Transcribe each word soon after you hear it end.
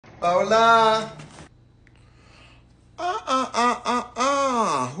Hola.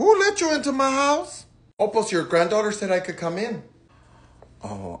 Who let you into my house? Oh, plus your granddaughter said I could come in.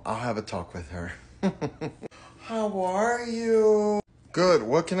 Oh, I'll have a talk with her. How are you? Good.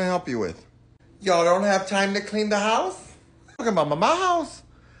 What can I help you with? Y'all don't have time to clean the house? Talking about my house?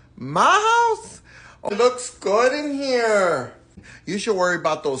 My house? Oh, it looks good in here. You should worry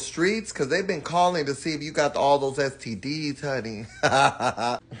about those streets because they've been calling to see if you got all those STDs, honey.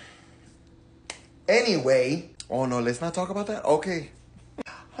 Anyway. Oh, no, let's not talk about that? Okay.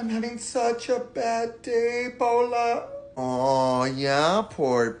 I'm having such a bad day, Paula. Oh, yeah,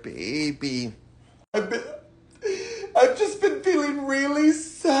 poor baby. I've just been feeling really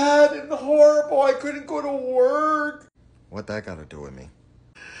sad and horrible. I couldn't go to work. What that got to do with me?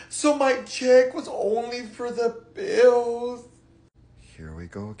 So my check was only for the bills. Here we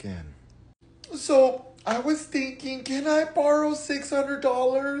go again. So I was thinking, can I borrow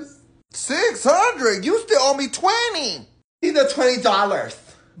 $600? 600? You still owe me 20. Either $20.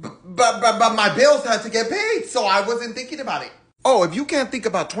 But my bills had to get paid, so I wasn't thinking about it. Oh, if you can't think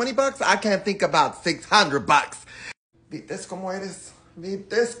about $20, I can't think about $600. ¿Vites cómo eres?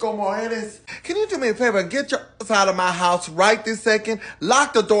 ¿Vites cómo eres? Can you do me a favor and get your ass out of my house right this second?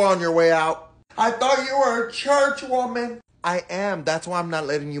 Lock the door on your way out. I thought you were a church woman. I am. That's why I'm not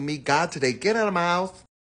letting you meet God today. Get out of my house.